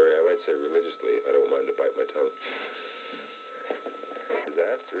 I might say religiously, if I don't mind to bite my tongue.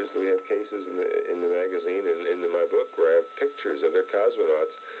 Disasters. We have cases in the magazine and in my book where I have pictures of their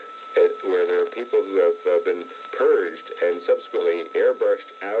cosmonauts where there are people who have been purged and subsequently airbrushed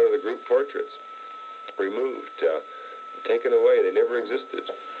out of the group portraits, removed, taken away. They never existed.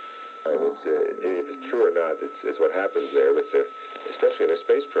 And if it's true or not, it's what happens there with especially in the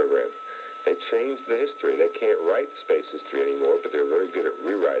space program. They changed the history. They can't write space history anymore, but they're very good at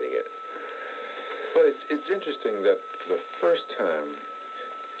rewriting it. Well, it's interesting that for the first time,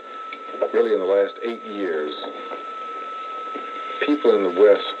 really in the last 8 years, people in the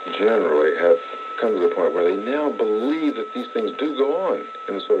West generally have come to the point where they now believe that these things do go on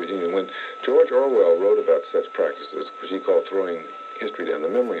in the Soviet Union. When George Orwell wrote about such practices, which he called throwing history down the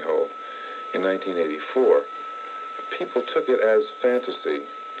memory hole in 1984, people took it as fantasy,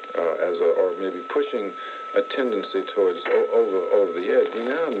 or maybe pushing a tendency towards over the edge. We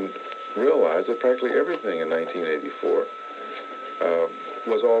now realize that practically everything in 1984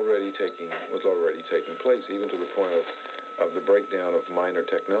 was already taking place, even to the point of the breakdown of minor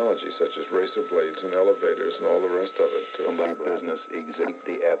technology, such as razor blades and elevators and all the rest of it. My business exhibit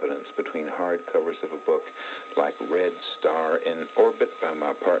the evidence between hardcovers of a book like Red Star in Orbit by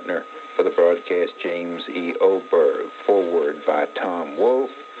my partner for the broadcast, James E. Oberg, foreword by Tom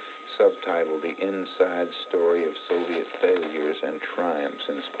Wolfe, subtitled The Inside Story of Soviet Failures and Triumphs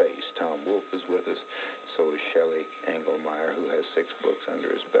in Space. Tom Wolfe is with us, so is Shelley Engelmeyer, who has 6 books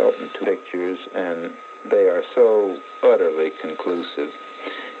under his belt and 2 pictures, and they are so utterly conclusive.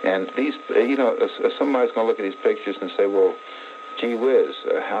 And these, somebody's going to look at these pictures and say, well, gee whiz,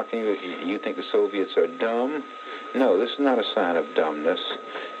 how can you think the Soviets are dumb? No, this is not a sign of dumbness.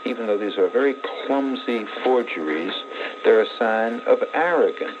 Even though these are very clumsy forgeries, they're a sign of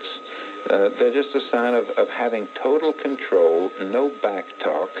arrogance. They're just a sign of having total control, no back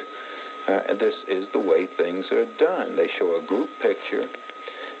talk. This is the way things are done. They show a group picture,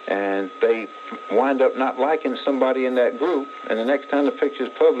 and they wind up not liking somebody in that group, and the next time the picture's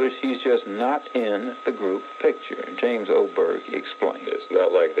published, he's just not in the group picture. James Oberg explained. It's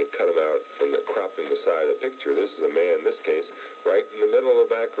not like they cut him out from cropping the side of the picture. This is a man, in this case, right in the middle of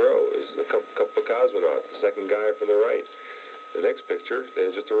the back row. This is a couple of cosmonauts, the second guy from the right. The next picture,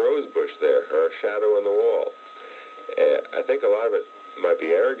 there's just a rose bush there, or a shadow on the wall. I think a lot of it might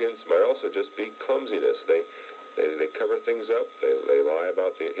be arrogance, might also just be clumsiness. They cover things up, they lie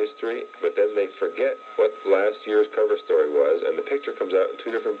about the history, but then they forget what last year's cover story was, and the picture comes out in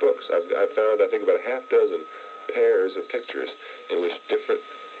two different books. I've found, I think, about a half dozen pairs of pictures in which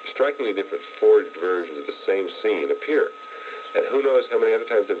strikingly different forged versions of the same scene appear. And who knows how many other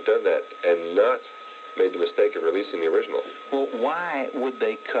times they've done that and not made the mistake of releasing the original. Well, why would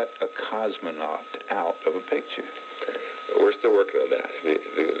they cut a cosmonaut out of a picture? We're still working on that.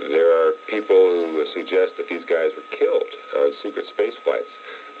 There are people who suggest that these guys were killed on secret space flights.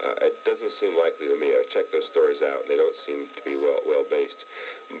 It doesn't seem likely to me. I checked those stories out, and they don't seem to be well-based.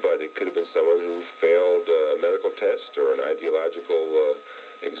 But it could have been someone who failed a medical test or an ideological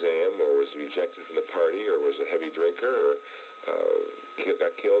exam, or was rejected from the party, or was a heavy drinker, or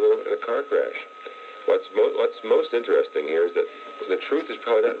got killed in a car crash. What's most interesting here is that the truth is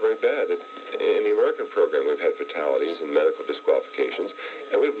probably not very bad. In the American program, we've had fatalities and medical disqualifications,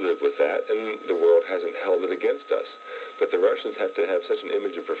 and we've lived with that, and the world hasn't held it against us. But the Russians have to have such an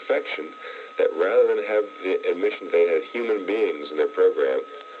image of perfection that rather than have the admission they had human beings in their program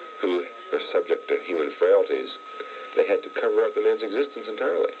who are subject to human frailties, they had to cover up the man's existence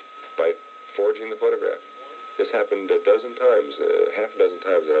entirely by forging the photograph. This happened a dozen times, half a dozen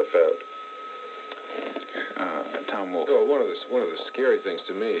times that I've found. Tom Wolfe. Well, one of the scary things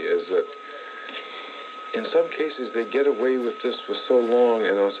to me is that in some cases they get away with this for so long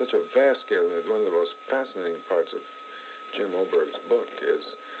and on such a vast scale. And one of the most fascinating parts of Jim Oberg's book is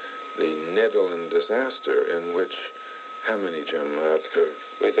the Netherlands disaster, in which, how many, Jim?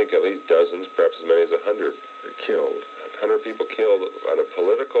 We think at least dozens, perhaps as many as 100 killed. 100 people killed on a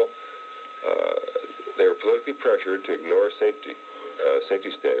political. They were politically pressured to ignore safety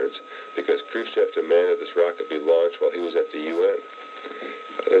standards because Khrushchev demanded this rocket be launched while he was at the UN.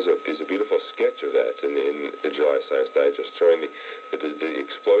 There's a beautiful sketch of that in the July Science Digest, showing the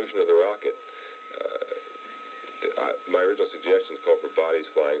explosion of the rocket. My original suggestions called for bodies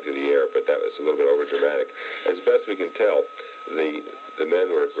flying through the air, but that was a little bit overdramatic. As best we can tell, the men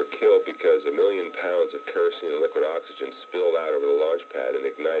were killed because 1 million pounds of kerosene and liquid oxygen spilled out over the launch pad and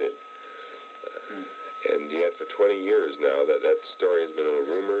ignited. And yet for 20 years now, that story has been in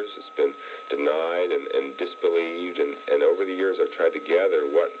rumors, it's been denied and disbelieved, and over the years I've tried to gather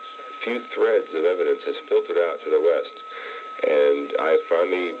what few threads of evidence has filtered out to the West. And I've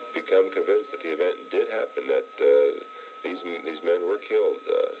finally become convinced that the event did happen, that these men were killed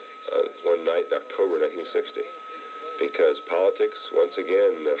one night in October 1960, because politics, once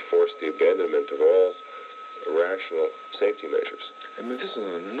again, forced the abandonment of all rational safety measures. I mean, this is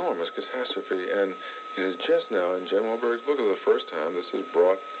an enormous catastrophe, and it is just now in Jim Oberg's book, for the first time, this is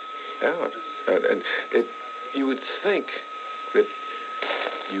brought out. And you would think that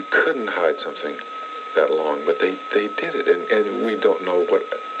you couldn't hide something that long, but they did it, and we don't know what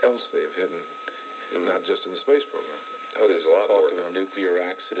else they've hidden, not just in the space program. Oh, there's a lot more. Talk of a nuclear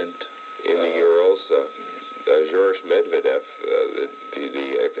accident. In the Urals, George Medvedev,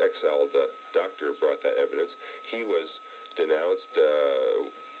 the exiled doctor, brought that evidence. He was denounced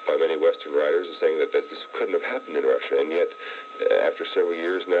by many Western writers as saying that this couldn't have happened in Russia, and yet after several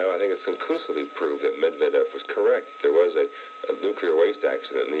years now, I think it's conclusively proved that Medvedev was correct. There was a nuclear waste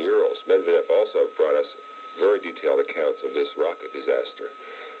accident in the Urals. Medvedev also brought us very detailed accounts of this rocket disaster,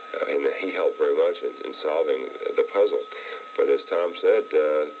 and he helped very much in solving the puzzle. But as Tom said,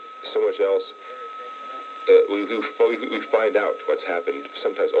 so much else. We find out what's happened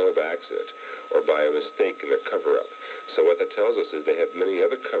sometimes only by accident or by a mistake in their cover-up. So what that tells us is they have many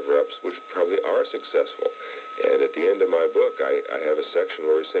other cover-ups which probably are successful. And at the end of my book, I have a section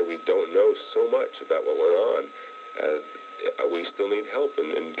where we say we don't know so much about what went on. We still need help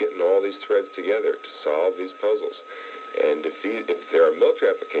in getting all these threads together to solve these puzzles. And if there are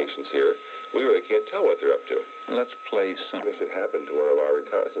military applications here, we really can't tell what they're up to. Let's play some. If it happened to one of our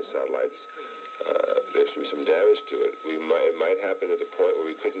reconnaissance satellites, there should be some damage to it. It might happen at the point where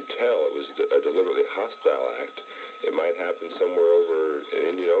we couldn't tell it was a deliberately hostile act. It might happen somewhere over the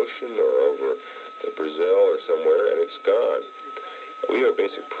Indian Ocean or over Brazil or somewhere, and it's gone. We have a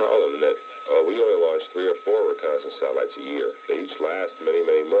basic problem that we only launch 3 or 4 reconnaissance satellites a year. They each last many,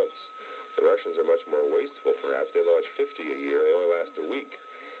 many months. The Russians are much more wasteful, perhaps. They launch 50 a year. They only last a week.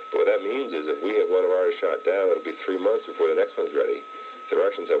 But what that means is if we have one of ours shot down, it'll be 3 months before the next one's ready. If the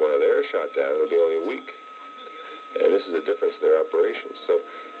Russians have one of theirs shot down, it'll be only a week. And this is a difference in their operations. So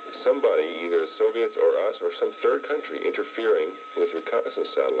somebody, either the Soviets or us or some third country, interfering with reconnaissance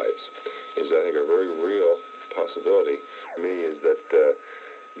satellites is, I think, a very real possibility. For me, is that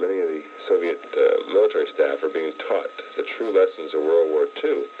many of the Soviet military staff are being taught the true lessons of World War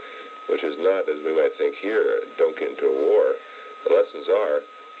II, which is not, as we might think here, don't get into a war. The lessons are,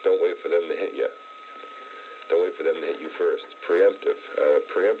 don't wait for them to hit you. Don't wait for them to hit you first. Preemptive.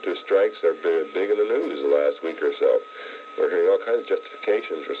 Preemptive strikes have been big in the news the last week or so. We're hearing all kinds of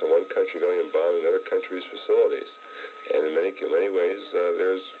justifications for one country going and bombing another country's facilities. And in many ways,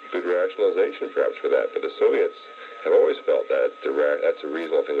 there's good rationalization perhaps for that. But the Soviets have always felt that that's a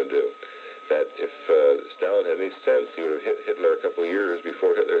reasonable thing to do. That if Stalin had any sense, he would have hit Hitler a couple of years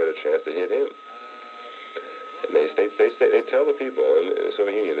before Hitler had a chance to hit him. And they tell the people in the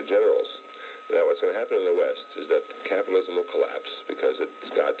Soviet Union, the generals, that what's going to happen in the West is that capitalism will collapse because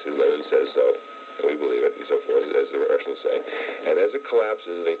it's got to. Lenin says so, and we believe it, and so forth, as the Russians say. And as it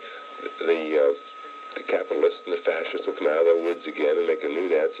collapses, the capitalists and the fascists will come out of the woods again and make a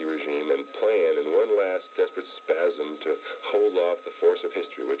new Nazi regime and plan in one last desperate spasm to hold off the force of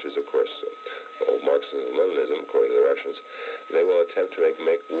history, which is, of course, old Marxism and Leninism, according to the Russians. They will attempt to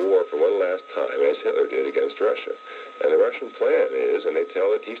make war for one last time, as Hitler did against Russia. And the Russian plan is, and they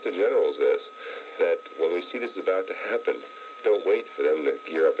tell the Tista generals this, that when we see this is about to happen, don't wait for them to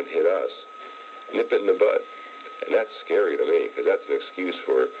gear up and hit us. Nip it in the bud. And that's scary to me, because that's an excuse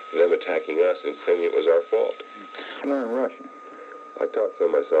for them attacking us and claiming it was our fault. Learn Russian. I taught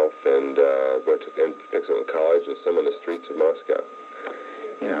some myself and went to pick some in college and some on the streets of Moscow.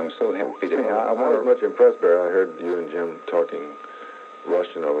 Yeah, I'm so happy to... I was much impressed, Barry. I heard you and Jim talking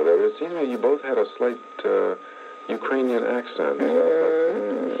Russian over there. It seemed to me you both had a slight Ukrainian accent.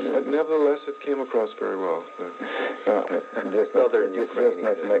 But nevertheless, it came across very well. Just not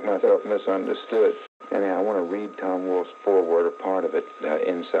to make myself misunderstood. And I want to read Tom Wolfe's foreword, or part of it,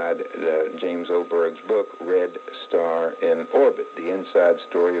 inside James Oberg's book, Red Star in Orbit, the inside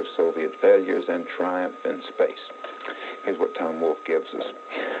story of Soviet failures and triumph in space. Here's what Tom Wolfe gives us.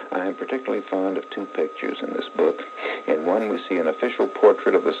 I am particularly fond of 2 pictures in this book. In one, we see an official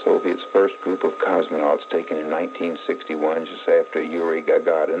portrait of the Soviets' first group of cosmonauts taken in 1961, just after Yuri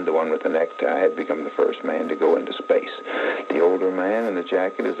Gagarin, the one with the necktie, had become the first man to go into space. The older man in the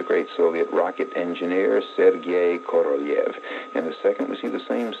jacket is the great Soviet rocket engineer Sergei Korolev. In the second, we see the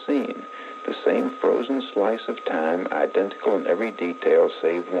same scene, the same frozen slice of time, identical in every detail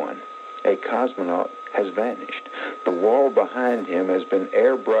save one. A cosmonaut has vanished. The wall behind him has been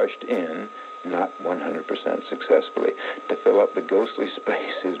airbrushed in, not 100% successfully, to fill up the ghostly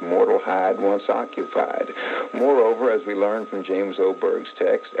space his mortal hide once occupied. Moreover, as we learn from James Oberg's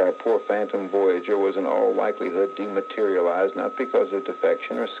text, our poor phantom voyager was in all likelihood dematerialized not because of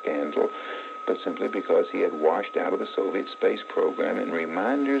defection or scandal, but simply because he had washed out of the Soviet space program and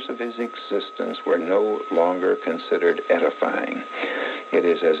reminders of his existence were no longer considered edifying. It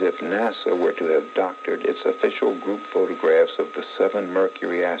is as if NASA were to have doctored its official group photographs of the 7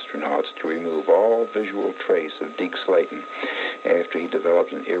 Mercury astronauts to remove all visual trace of Deke Slayton after he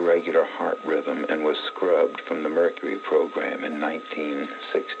developed an irregular heart rhythm and was scrubbed from the Mercury program in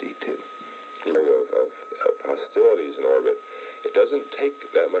 1962. Of hostilities in orbit, it doesn't take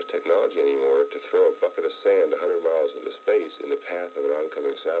that much technology anymore to throw a bucket of sand 100 miles into space in the path of an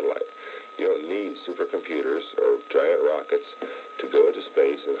oncoming satellite. You don't need supercomputers or giant rockets to go into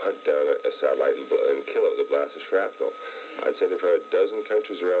space and hunt down a satellite and kill it with a blast of shrapnel. I'd say there are a dozen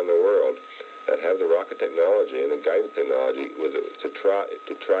countries around the world that have the rocket technology and the guidance technology to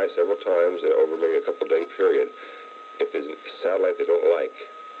try several times and over maybe a couple-day period. If there's a satellite they don't like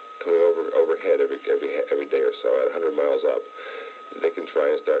coming overhead every day or so at 100 miles up, they can try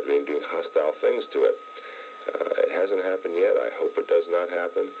and start doing hostile things to it. It hasn't happened yet. I hope it does not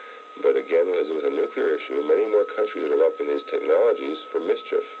happen. But again, as with a nuclear issue, many more countries are developing these technologies for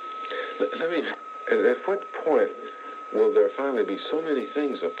mischief. At what point will there finally be so many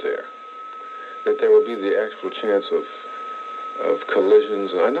things up there that there will be the actual chance of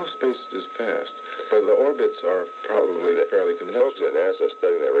collisions? I know space is vast, but the orbits are probably fairly conventional. Folks at NASA are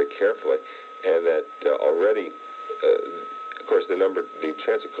studying that very carefully, and that already, of course, the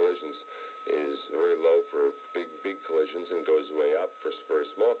chance of collisions is very low for big collisions and goes way up for very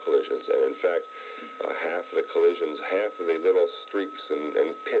small collisions. And in fact, half of the collisions, half of the little streaks and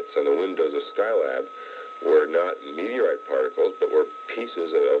pits on the windows of Skylab were not meteorite particles, but were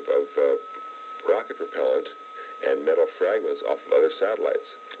pieces of rocket propellant and metal fragments off of other satellites.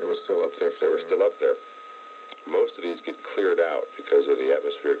 It was still up there. They were still up there. Most of these get cleared out because of the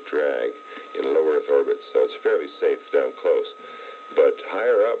atmospheric drag in low Earth orbits, so it's fairly safe down close. But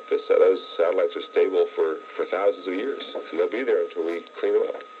higher up, those satellites are stable for thousands of years, and they'll be there until we clean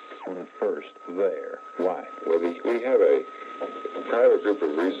them up. When first there. Why? Well, we have a private group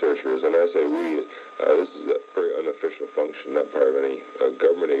of researchers, and I say we, this is a very unofficial function, not part of any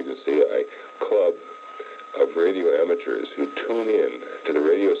government agency, a club of radio amateurs who tune in to the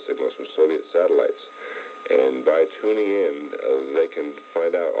radio signals from Soviet satellites. And by tuning in, they can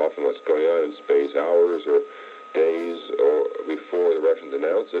find out often what's going on in space hours or days or before the Russians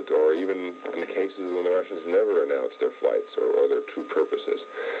announce it, or even in cases when the Russians never announce their flights or their true purposes.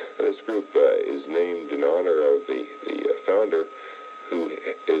 And this group is named in honor of the founder, who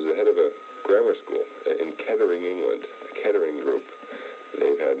is the head of a grammar school in Kettering, England, the Kettering Group.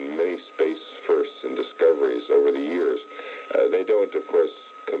 They've had many space firsts and discoveries over the years. They don't, of course,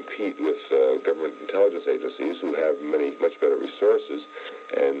 compete with government intelligence agencies who have much better resources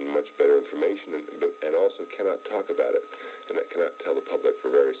and much better information, and also cannot talk about it, and that cannot tell the public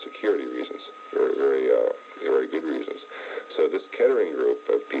for various security reasons, very good reasons. So this Kettering group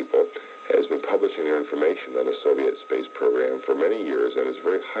of people has been publishing their information on the Soviet space program for many years, and is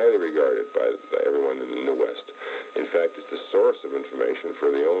very highly regarded by everyone in the West. In fact, it's the source of information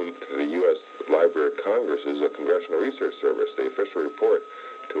for the U.S. Library of Congress's Congressional Research Service. The official report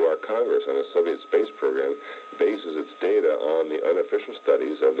to our Congress on the Soviet space program bases its data on the unofficial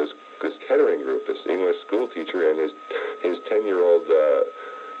studies of this Kettering group, this English school teacher and his 10-year-old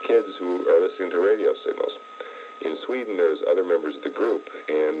kids who are listening to radio signals. In Sweden, there's other members of the group,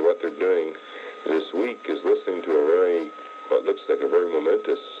 and what they're doing this week is listening to what looks like a very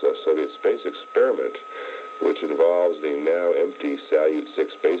momentous Soviet space experiment, which involves the now empty Salyut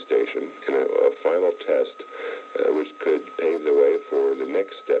 6 space station in a final test, which could pave the way for the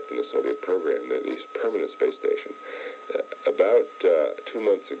next step in the Soviet program, the permanent space station. About 2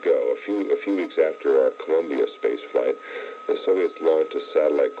 months ago, a few weeks after our Columbia space flight, the Soviets launched a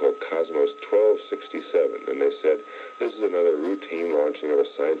satellite called Cosmos 1267, and they said, this is another routine launching of a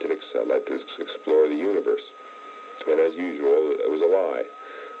scientific satellite to explore the universe. And as usual, it was a lie.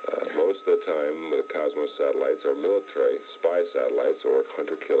 Most of the time, the Cosmos satellites are military spy satellites or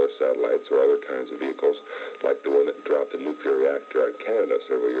hunter-killer satellites or other kinds of vehicles, like the one that dropped the nuclear reactor on Canada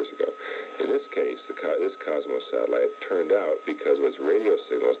several years ago. In this case, this Cosmos satellite turned out, because of its radio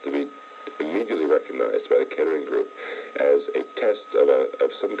signals, to be immediately recognized by the Kettering Group as a test of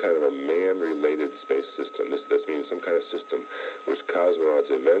some kind of a man-related space system. This means some kind of system which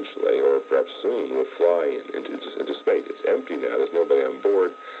cosmonauts eventually, or perhaps soon, will fly into space. It's empty now. There's nobody on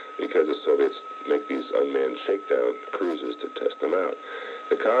board because the Soviets make these unmanned shakedown cruises to test them out.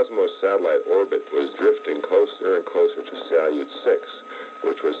 The Cosmos satellite orbit was drifting closer and closer to Salyut 6,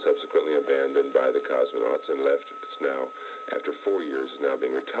 which was subsequently abandoned by the cosmonauts and left. It's now, after 4 years, is now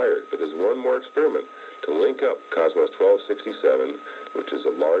being retired. But there's one more experiment to link up Cosmos 1267, which is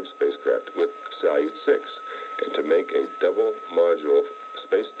a large spacecraft, with Salyut 6, and to make a double module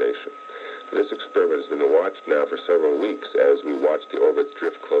space station. This experiment has been watched now for several weeks as we watch the orbits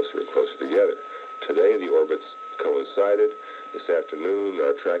drift closer and closer together. Today, the orbits coincided. This afternoon,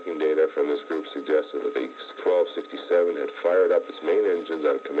 our tracking data from this group suggested that the 1267 had fired up its main engines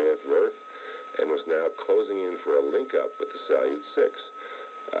on command from Earth and was now closing in for a link-up with the Salyut 6.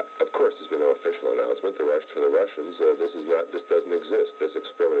 Of course, there's been no official announcement. For the Russians, this doesn't exist. This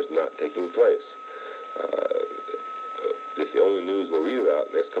experiment is not taking place. The only news we'll read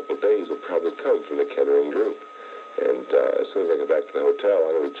about in the next couple of days will probably come from the Kettering group. And as soon as I get back to the hotel,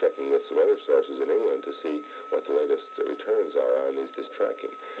 I'm going to be checking with some other sources in England to see what the latest returns are on this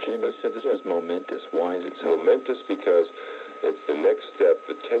tracking. Jim, you said this was momentous. Why is it so momentous? Because it's the next step.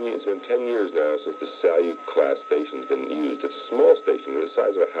 It's been 10 years now since the Salyut class station's been used. It's a small station, the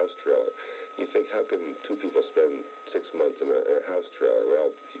size of a house trailer. You think, how can two people spend 6 months in a house trailer?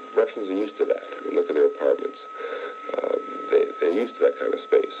 Well, Russians are used to that. I mean, look at their apartments. They're used to that kind of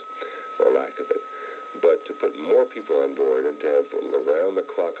space, or lack of it. But to put more people on board and to have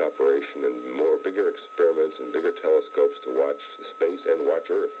around-the-clock operation and bigger experiments and bigger telescopes to watch space and watch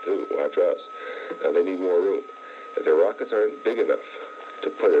Earth, too, watch us, they need more room. Their rockets aren't big enough to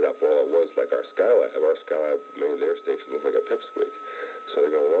put it up all at once like our Skylab. Our Skylab made their station look like a pipsqueak. So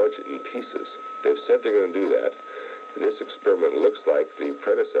they're going to launch it in pieces. They've said they're going to do that. This experiment looks like the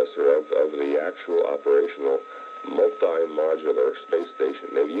predecessor of the actual operational multi-modular space station.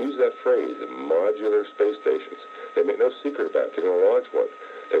 They've used that phrase, modular space stations. They make no secret about it. They're going to launch one.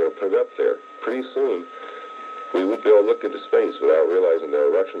 They're going to put it up there. Pretty soon, we would be able to look into space without realizing there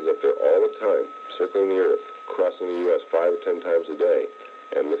are Russians up there all the time, circling the Earth, crossing the U.S. 5 or 10 times a day,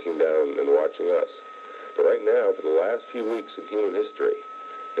 and looking down and watching us. But right now, for the last few weeks in human history,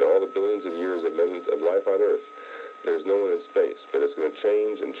 in all the billions of years of life on Earth, there's no one in space. But it's going to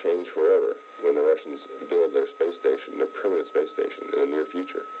change and change forever when the Russians build their space station, their permanent space station, in the near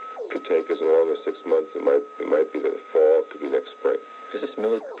future. It could take as long as 6 months. It might be the fall. It could be next spring. Is this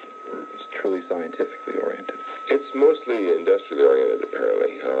military? It's truly scientifically oriented. It's mostly industrially oriented,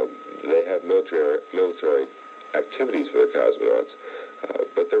 apparently. They have military activities for the cosmonauts,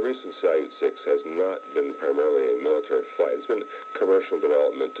 but their recent Salyut 6 has not been primarily a military flight. It's been commercial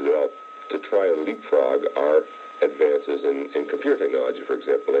development to try and leapfrog our advances in computer technology, for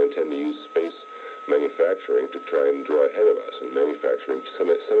example. They intend to use space manufacturing to try and draw ahead of us in manufacturing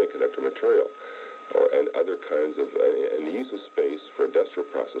semiconductor material and other kinds of, and the use of space for industrial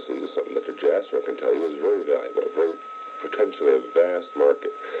processes is something that Jastrow can tell you is very valuable, very potentially a vast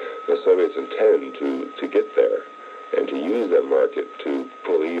market. The Soviets intend to get there and to use that market to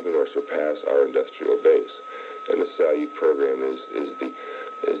pull even or surpass our industrial base. And the Salyut program is the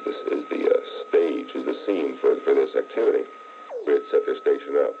stage, is the scene for this activity. We had set their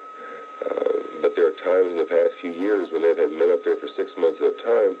station up. But there are times in the past few years when they've had men up there for 6 months at a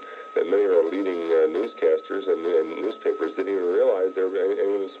time that many of our leading newscasters and newspapers didn't even realize there were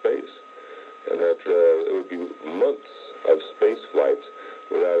anyone in space. And that it would be months of space flights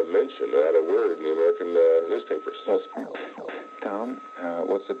without a mention, without a word in the American newspapers. Tom,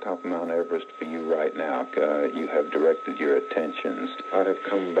 what's the top of Mount Everest for you right now? You have directed your attentions. I have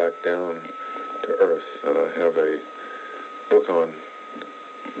come back down to Earth, and I have a book on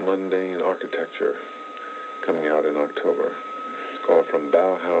mundane architecture coming out in October. It's called From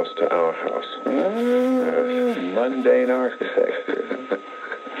Bauhaus to Our House. Mundane architecture.